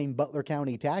County. I'm paying Butler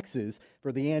County taxes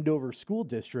for the Andover School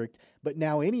District, but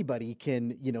now anybody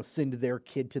can, send their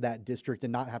kid to that district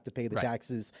and not have to pay the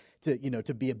taxes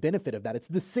to be a benefit of that. It's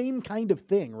the same kind of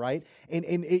thing, right? And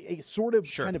it sort of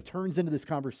kind of turns into this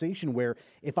conversation where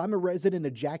if I'm a resident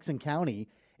of Jackson County,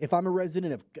 if I'm a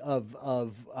resident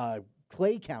of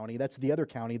Clay County, that's the other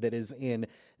county that is in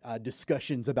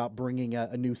discussions about bringing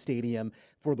a new stadium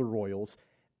for the Royals,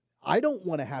 I don't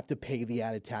want to have to pay the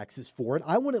added taxes for it.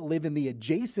 I want to live in the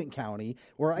adjacent county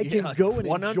where I can go and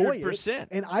 100%. Enjoy it,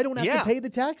 and I don't have to pay the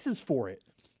taxes for it.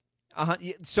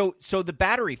 So the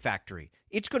battery factory,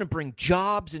 it's going to bring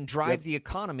jobs and drive the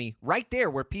economy right there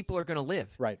where people are going to live.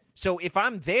 Right. So if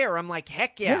I'm there, I'm like,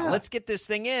 heck yeah, let's get this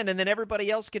thing in, and then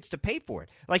everybody else gets to pay for it.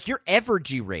 Like, your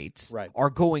Evergy rates are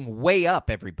going way up,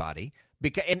 everybody,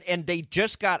 because and they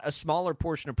just got a smaller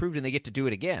portion approved, and they get to do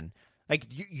it again. Like,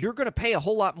 you're going to pay a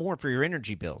whole lot more for your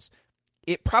energy bills.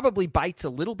 It probably bites a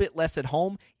little bit less at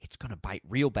home. It's going to bite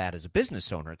real bad as a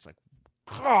business owner. It's like,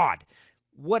 God,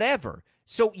 whatever.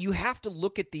 So you have to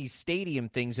look at these stadium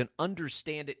things and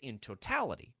understand it in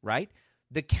totality, right?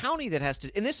 The county that has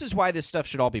to, and this is why this stuff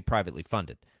should all be privately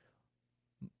funded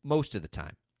most of the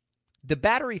time. The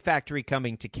battery factory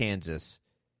coming to Kansas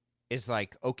is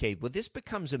like, okay, well, this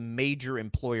becomes a major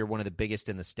employer, one of the biggest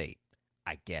in the state.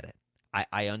 I get it.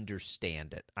 I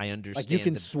understand it. I understand. Like, you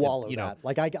can swallow that.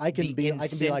 Like, I can be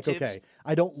like, okay,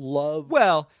 I don't love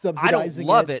I subsidizing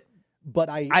don't love it. But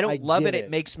I don't love it. It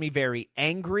makes me very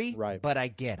angry, but I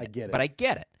get it. But I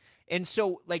get it. And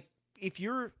so, like, if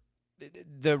you're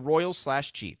the Royals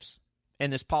 / Chiefs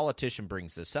and this politician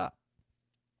brings this up.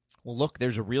 Well, look,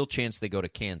 there's a real chance they go to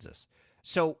Kansas.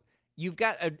 So you've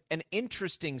got an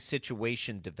interesting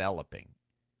situation developing.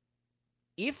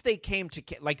 If they came to,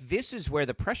 like, this is where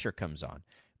the pressure comes on.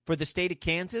 For the state of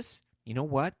Kansas, you know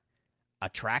what?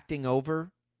 Attracting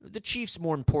over the Chiefs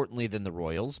more importantly than the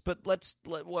Royals, but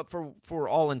for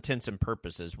all intents and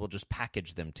purposes, we'll just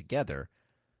package them together.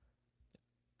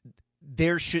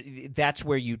 That's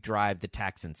where you drive the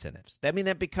tax incentives. I mean,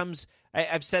 that becomes,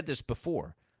 I've said this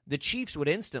before, the Chiefs would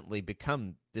instantly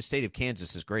become the state of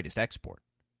Kansas's greatest export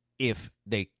if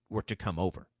they were to come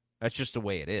over. That's just the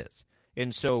way it is.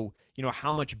 And so,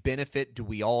 how much benefit do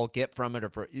we all get from it?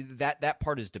 Or that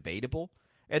part is debatable.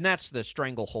 And that's the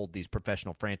stranglehold these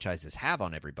professional franchises have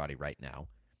on everybody right now.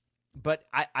 But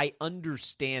I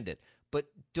understand it. But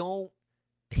don't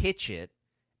pitch it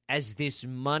as this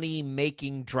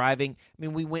money-making, driving. I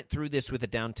mean, we went through this with a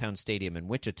downtown stadium in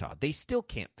Wichita. They still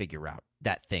can't figure out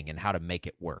that thing and how to make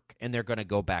it work. And they're going to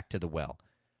go back to the well.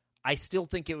 I still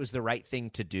think it was the right thing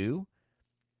to do.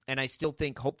 And I still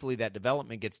think hopefully that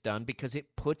development gets done because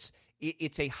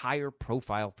it's a higher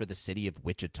profile for the city of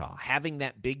Wichita. Having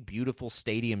that big, beautiful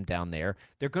stadium down there,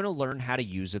 they're going to learn how to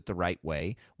use it the right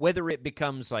way. Whether it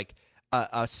becomes like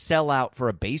a sellout for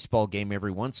a baseball game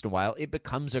every once in a while, it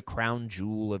becomes a crown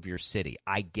jewel of your city.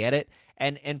 I get it.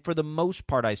 And for the most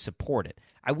part, I support it.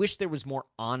 I wish there was more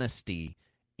honesty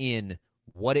in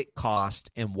what it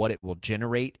cost and what it will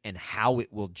generate and how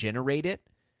it will generate it.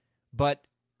 But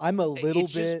I'm a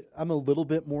little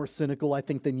bit more cynical, I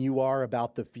think, than you are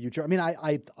about the future. I mean,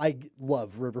 I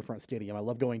love Riverfront Stadium. I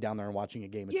love going down there and watching a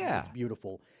game. It's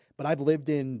beautiful. But I've lived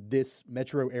in this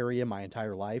metro area my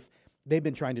entire life. They've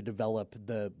been trying to develop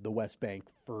the West Bank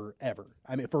forever.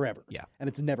 I mean, forever. Yeah. And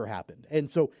it's never happened. And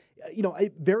so,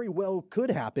 it very well could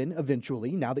happen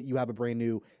eventually now that you have a brand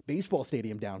new baseball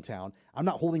stadium downtown. I'm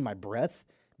not holding my breath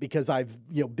because I've,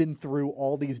 been through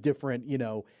all these different,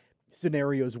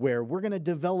 scenarios where we're going to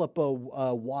develop a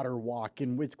water walk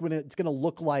and it's going to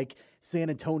look like San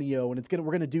Antonio and we're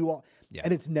going to do all,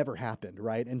 and it's never happened,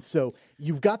 right? And so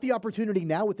you've got the opportunity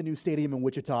now with the new stadium in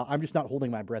Wichita. I'm just not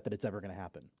holding my breath that it's ever going to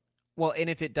happen. Well, and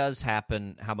if it does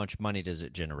happen, how much money does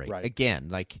it generate? Right. Again,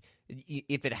 like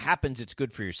if it happens, it's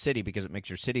good for your city because it makes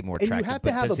your city more attractive. And you have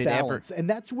to have a balance, and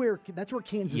that's where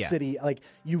Kansas City, like,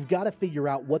 you've got to figure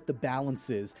out what the balance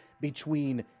is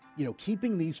between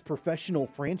keeping these professional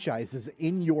franchises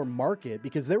in your market,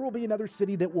 because there will be another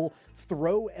city that will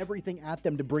throw everything at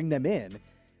them to bring them in,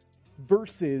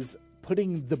 versus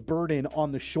putting the burden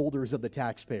on the shoulders of the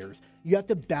taxpayers. You have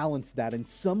to balance that in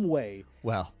some way.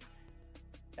 Well,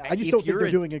 I just don't think they're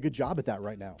doing a good job at that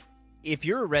right now. If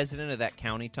you're a resident of that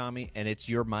county, Tommy, and it's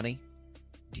your money,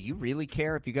 do you really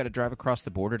care if you got to drive across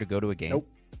the border to go to a game?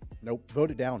 Nope.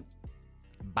 Vote it down.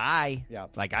 Bye. Yeah.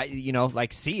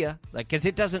 See ya. Because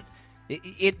it doesn't.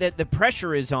 The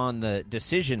pressure is on the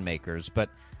decision makers, but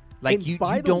you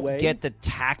don't get the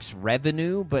tax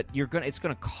revenue, but it's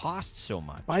gonna cost so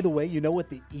much. By the way, you know what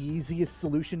the easiest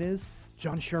solution is?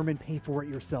 John Sherman, pay for it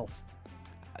yourself.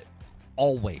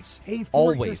 Always. Pay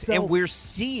for it yourself. And we're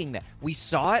seeing that. We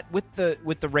saw it with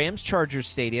the Rams Chargers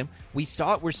stadium. We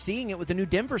saw it. We're seeing it with the new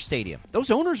Denver stadium.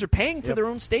 Those owners are paying for their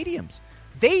own stadiums.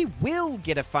 They will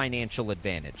get a financial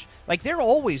advantage. Like, they're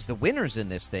always the winners in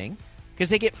this thing because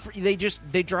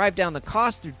they drive down the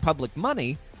cost through public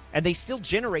money, and they still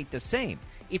generate the same.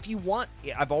 If you want,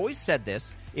 I've always said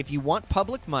this, if you want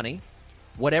public money,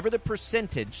 whatever the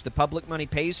percentage the public money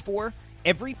pays for,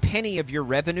 every penny of your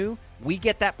revenue, we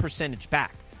get that percentage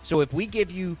back. So if we give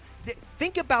you,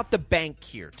 think about the bank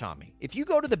here, Tommy. If you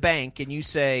go to the bank and you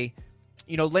say,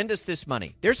 lend us this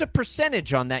money, there's a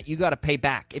percentage on that you got to pay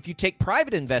back. If you take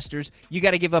private investors, you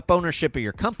got to give up ownership of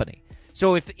your company.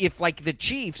 So if like the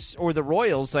Chiefs or the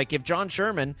Royals, like if John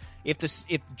Sherman, if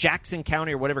Jackson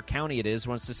County or whatever county it is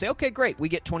wants to say, okay, great, we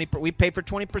get 20%, we pay for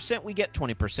 20%, we get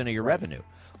 20% of your revenue.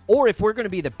 Or if we're going to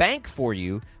be the bank for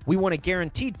you, we want a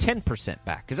guaranteed 10%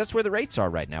 back because that's where the rates are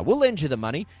right now. We'll lend you the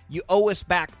money. You owe us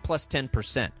back plus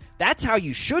 10%. That's how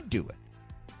you should do it.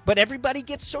 But everybody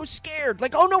gets so scared.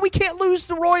 Like, oh, no, we can't lose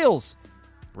the Royals.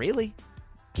 Really?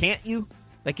 Can't you?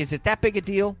 Like, is it that big a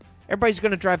deal? Everybody's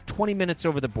going to drive 20 minutes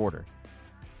over the border.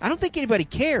 I don't think anybody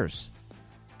cares.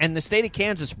 And the state of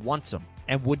Kansas wants them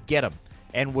and would get them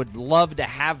and would love to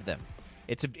have them.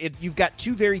 You've got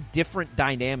two very different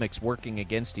dynamics working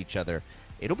against each other.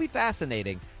 It'll be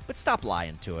fascinating, but stop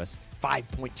lying to us.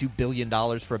 $5.2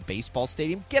 billion for a baseball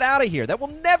stadium? Get out of here. That will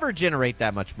never generate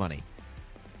that much money.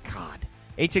 God.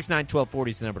 869-1240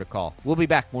 is the number to call. We'll be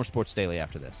back. More Sports Daily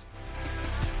after this.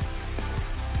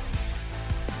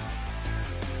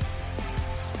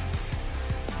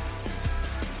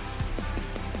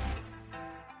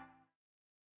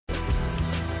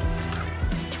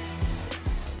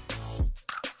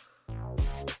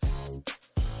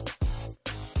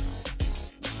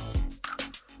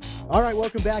 All right,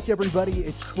 welcome back, everybody.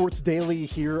 It's Sports Daily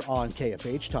here on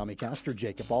KFH. Tommy Castor,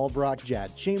 Jacob Albrock,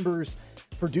 Jad Chambers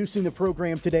producing the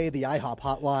program today. The IHOP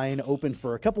hotline open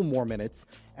for a couple more minutes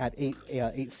at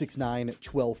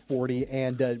 869-1240.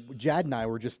 And Jad and I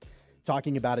were just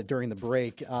talking about it during the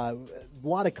break. A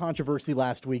lot of controversy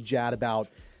last week, Jad, about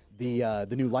the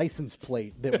new license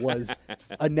plate that was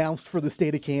announced for the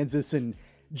state of Kansas and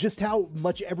just how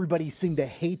much everybody seemed to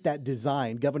hate that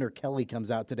design. Governor Kelly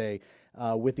comes out today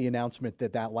with the announcement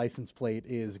that license plate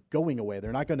is going away.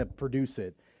 They're not going to produce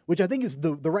it, which I think is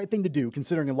the right thing to do,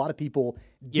 considering a lot of people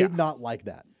did not like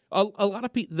that. A lot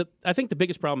of people. I think the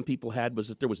biggest problem people had was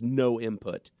that there was no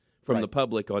input from the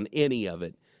public on any of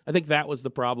it. I think that was the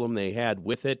problem they had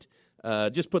with it.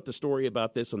 Just put the story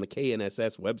about this on the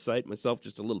KNSS website myself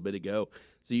just a little bit ago,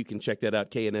 so you can check that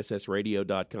out,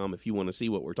 knssradio.com, if you want to see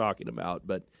what we're talking about.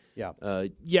 But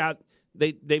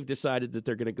they've decided that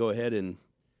they're going to go ahead and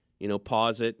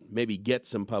pause it, maybe get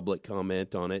some public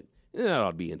comment on it. That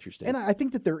ought to be interesting. And I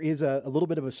think that there is a little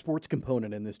bit of a sports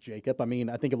component in this, Jacob. I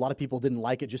mean, I think a lot of people didn't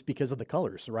like it just because of the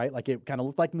colors, right? Like it kind of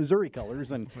looked like Missouri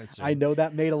colors, and I know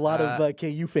that made a lot of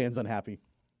KU fans unhappy.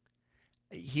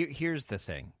 Here's the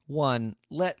thing. One,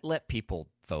 let people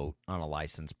vote on a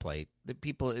license plate.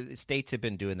 States have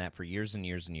been doing that for years and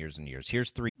years and years and years. Here's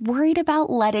three. Worried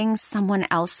about letting someone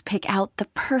else pick out the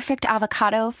perfect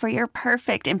avocado for your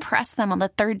perfect impress them on the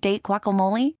third date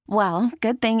guacamole? Well,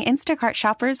 good thing Instacart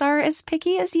shoppers are as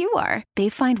picky as you are. They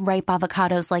find ripe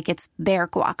avocados like it's their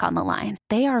guac on the line.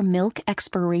 They are milk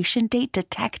expiration date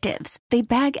detectives. They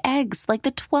bag eggs like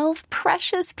the 12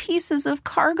 precious pieces of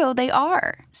cargo they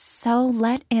are. So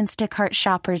let Instacart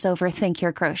shoppers overthink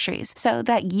your groceries so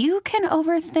that you can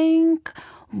overthink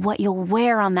what you'll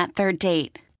wear on that third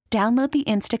date. Download the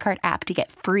Instacart app to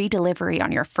get free delivery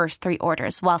on your first 3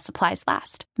 orders while supplies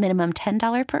last. Minimum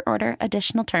 $10 per order.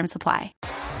 Additional terms apply.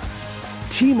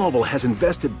 T-Mobile has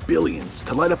invested billions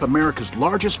to light up America's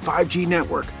largest 5G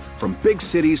network, from big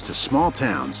cities to small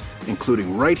towns,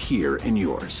 including right here in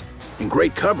yours. And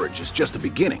great coverage is just the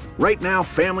beginning. Right now,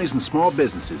 families and small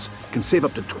businesses can save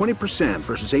up to 20%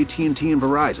 versus AT&T and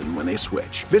Verizon when they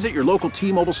switch. Visit your local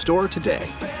T-Mobile store today.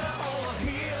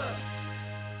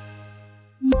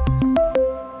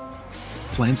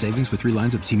 Plan savings with 3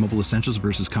 lines of T-Mobile Essentials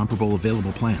versus comparable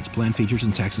available plans. Plan features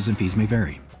and taxes and fees may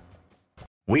vary.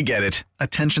 We get it.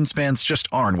 Attention spans just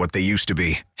aren't what they used to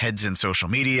be. Heads in social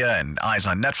media and eyes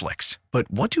on Netflix.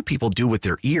 But what do people do with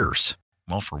their ears?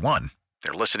 Well, for one,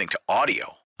 they're listening to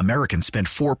audio. Americans spend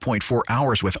 4.4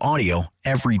 hours with audio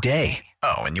every day.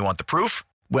 Oh, and you want the proof?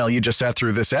 Well, you just sat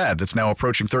through this ad that's now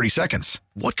approaching 30 seconds.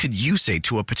 What could you say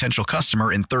to a potential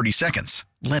customer in 30 seconds?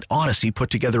 Let Odyssey put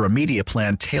together a media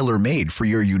plan tailor-made for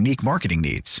your unique marketing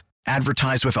needs.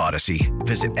 Advertise with Odyssey.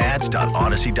 Visit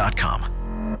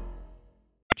ads.odyssey.com.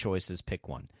 Choices, pick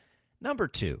one. Number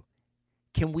 2,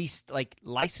 can we,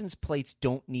 license plates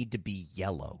don't need to be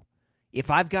yellow. If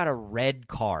I've got a red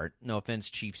car, no offense,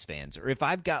 Chiefs fans, or if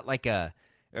I've got a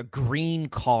green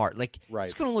car,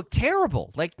 it's going to look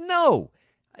terrible. No.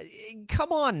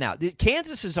 Come on now.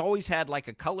 Kansas has always had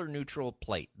a color neutral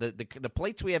plate. The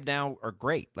plates we have now are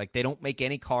great. They don't make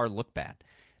any car look bad.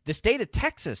 The state of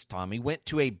Texas, Tommy, went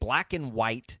to a black and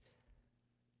white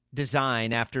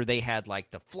design after they had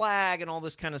the flag and all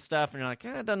this kind of stuff, and you're like,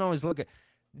 it doesn't always look good.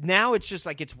 Now it's just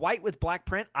it's white with black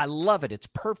print. I love it. It's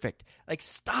perfect.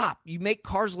 Stop. You make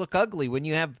cars look ugly when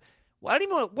you have. Well, I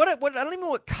don't even know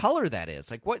what color that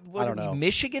is. What I don't know.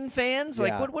 Michigan fans?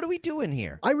 Yeah. What are we doing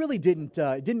here? I really didn't.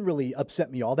 It didn't really upset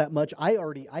me all that much. I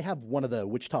have one of the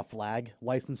Wichita Flag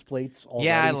license plates already,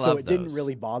 yeah, I love so it those. didn't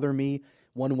really bother me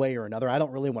one way or another. I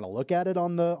don't really want to look at it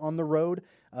on the road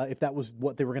if that was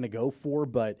what they were going to go for.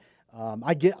 But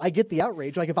I get the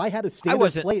outrage. If I had a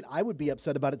standard plate, I would be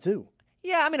upset about it too.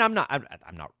 Yeah, I mean, I'm not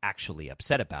actually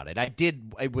upset about it.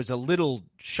 It was a little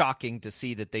shocking to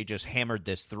see that they just hammered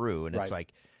this through, and it's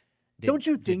don't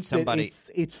you think that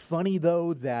it's funny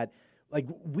though that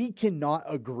we cannot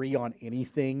agree on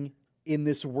anything in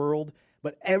this world,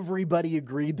 but everybody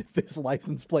agreed that this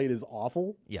license plate is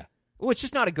awful? Yeah. Well, it's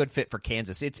just not a good fit for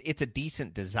Kansas. It's a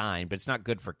decent design, but it's not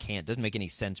good for Kansas. It doesn't make any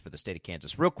sense for the state of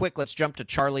Kansas. Real quick, let's jump to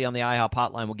Charlie on the IHOP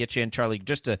hotline. We'll get you in, Charlie.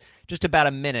 Just about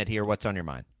a minute here. What's on your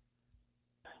mind?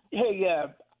 Hey,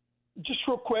 just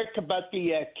real quick about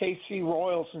the KC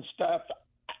Royals and stuff.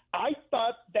 I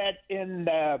thought that in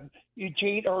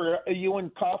Eugene or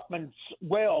Ewan Kaufman's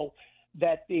will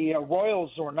that the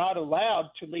Royals were not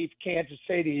allowed to leave Kansas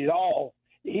City at all,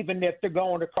 even if they're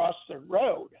going across the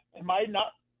road. Am I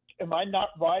not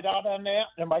right out on that?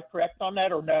 Am I correct on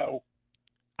that or no?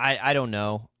 I don't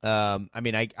know. I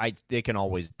mean, they can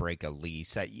always break a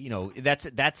lease.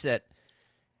 That's it.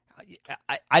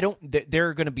 I don't. There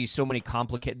are going to be so many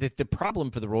complicated. The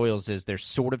problem for the Royals is they're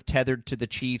sort of tethered to the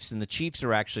Chiefs, and the Chiefs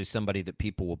are actually somebody that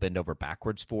people will bend over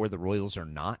backwards for. The Royals are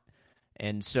not,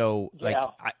 and so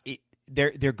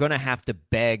they're going to have to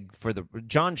beg for the.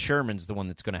 John Sherman's the one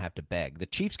that's going to have to beg. The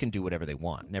Chiefs can do whatever they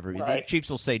want. The Chiefs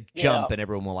will say jump, and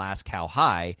everyone will ask how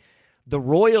high. The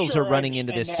Royals are running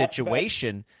into this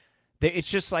situation. It's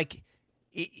just like.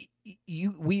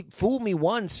 We fool me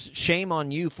once, shame on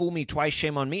you. Fool me twice,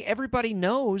 shame on me. Everybody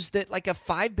knows that like a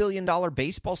 $5 billion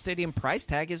baseball stadium price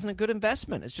tag isn't a good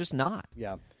investment. It's just not.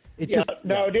 Yeah, it's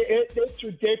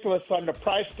ridiculous on the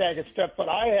price tag and stuff. But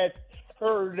I had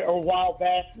heard a while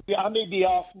back. I may be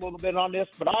off a little bit on this,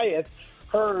 but I had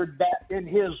heard that in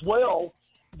his will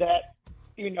that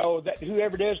that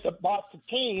whoever it is that bought the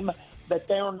team that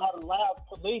they are not allowed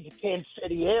to leave the Kansas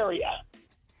City area.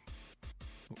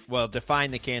 Well,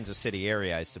 define the Kansas City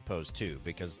area, I suppose, too,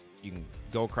 because you can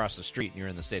go across the street and you're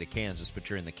in the state of Kansas, but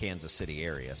you're in the Kansas City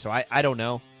area. So I don't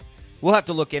know. We'll have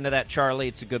to look into that, Charlie.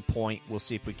 It's a good point. We'll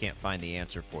see if we can't find the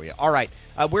answer for you. All right,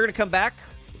 we're going to come back.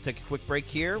 We'll take a quick break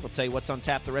here. We'll tell you what's on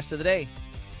tap the rest of the day.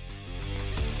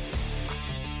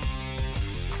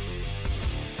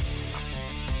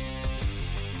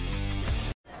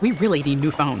 We really need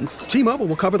new phones. T-Mobile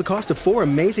will cover the cost of 4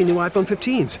 amazing new iPhone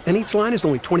 15s, and each line is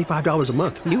only $25 a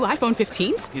month. New iPhone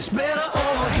 15s? It's better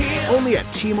over here. Only at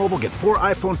T-Mobile, get 4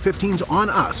 iPhone 15s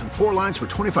on us and 4 lines for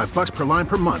 $25 per line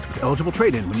per month with eligible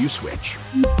trade-in when you switch.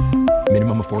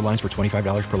 Minimum of 4 lines for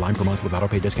 $25 per line per month with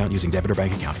autopay discount using debit or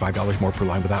bank account. $5 more per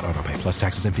line without autopay, plus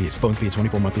taxes and fees. Phone fee at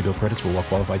 24 monthly bill credits for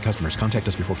well-qualified customers. Contact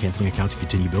us before canceling account to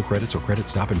continue bill credits or credit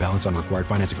stop and balance on required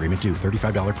finance agreement due.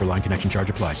 $35 per line connection charge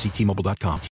applies. See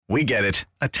T-Mobile.com. We get it.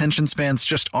 Attention spans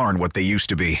just aren't what they used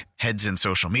to be. Heads in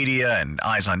social media and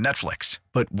eyes on Netflix.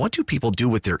 But what do people do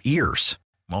with their ears?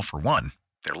 Well, for one,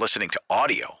 they're listening to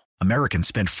audio. Americans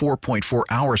spend 4.4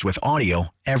 hours with audio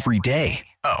every day.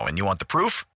 Oh, and you want the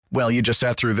proof? Well, you just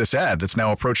sat through this ad that's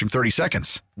now approaching 30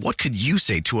 seconds. What could you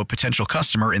say to a potential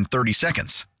customer in 30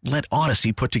 seconds? Let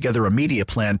Odyssey put together a media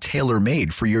plan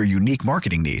tailor-made for your unique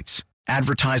marketing needs.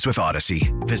 Advertise with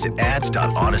Odyssey. Visit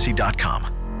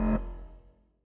ads.odyssey.com.